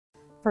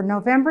For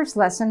November's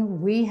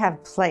lesson, we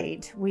have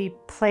played. We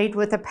played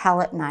with a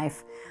palette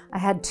knife. I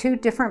had 2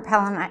 different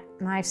palette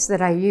knives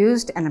that I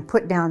used, and I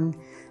put down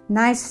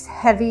nice,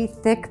 heavy,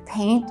 thick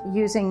paint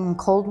using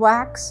cold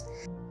wax.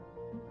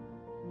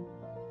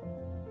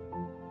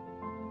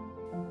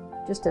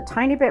 Just a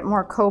tiny bit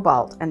more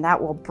cobalt, and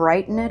that will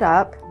brighten it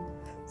up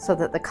so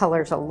that the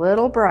color's a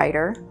little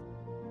brighter.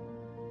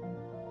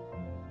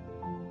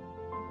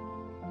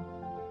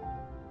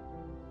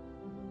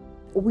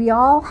 We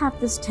all have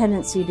this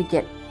tendency to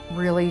get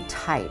really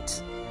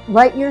tight.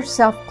 Let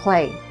yourself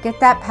play. Get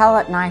that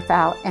palette knife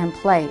out and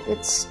play.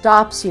 It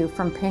stops you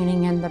from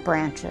painting in the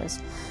branches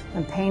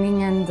and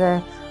painting in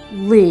the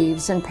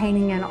leaves and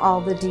painting in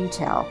all the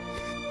detail.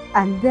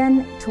 And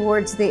then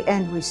towards the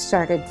end, we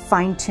started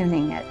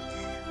fine-tuning it.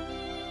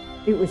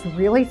 It was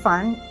really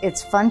fun.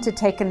 It's fun to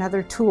take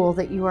another tool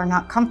that you are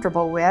not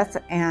comfortable with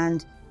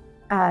and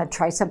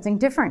try something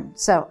different.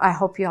 So I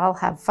hope you all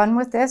have fun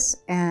with this,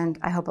 and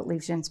I hope it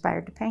leaves you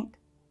inspired to paint.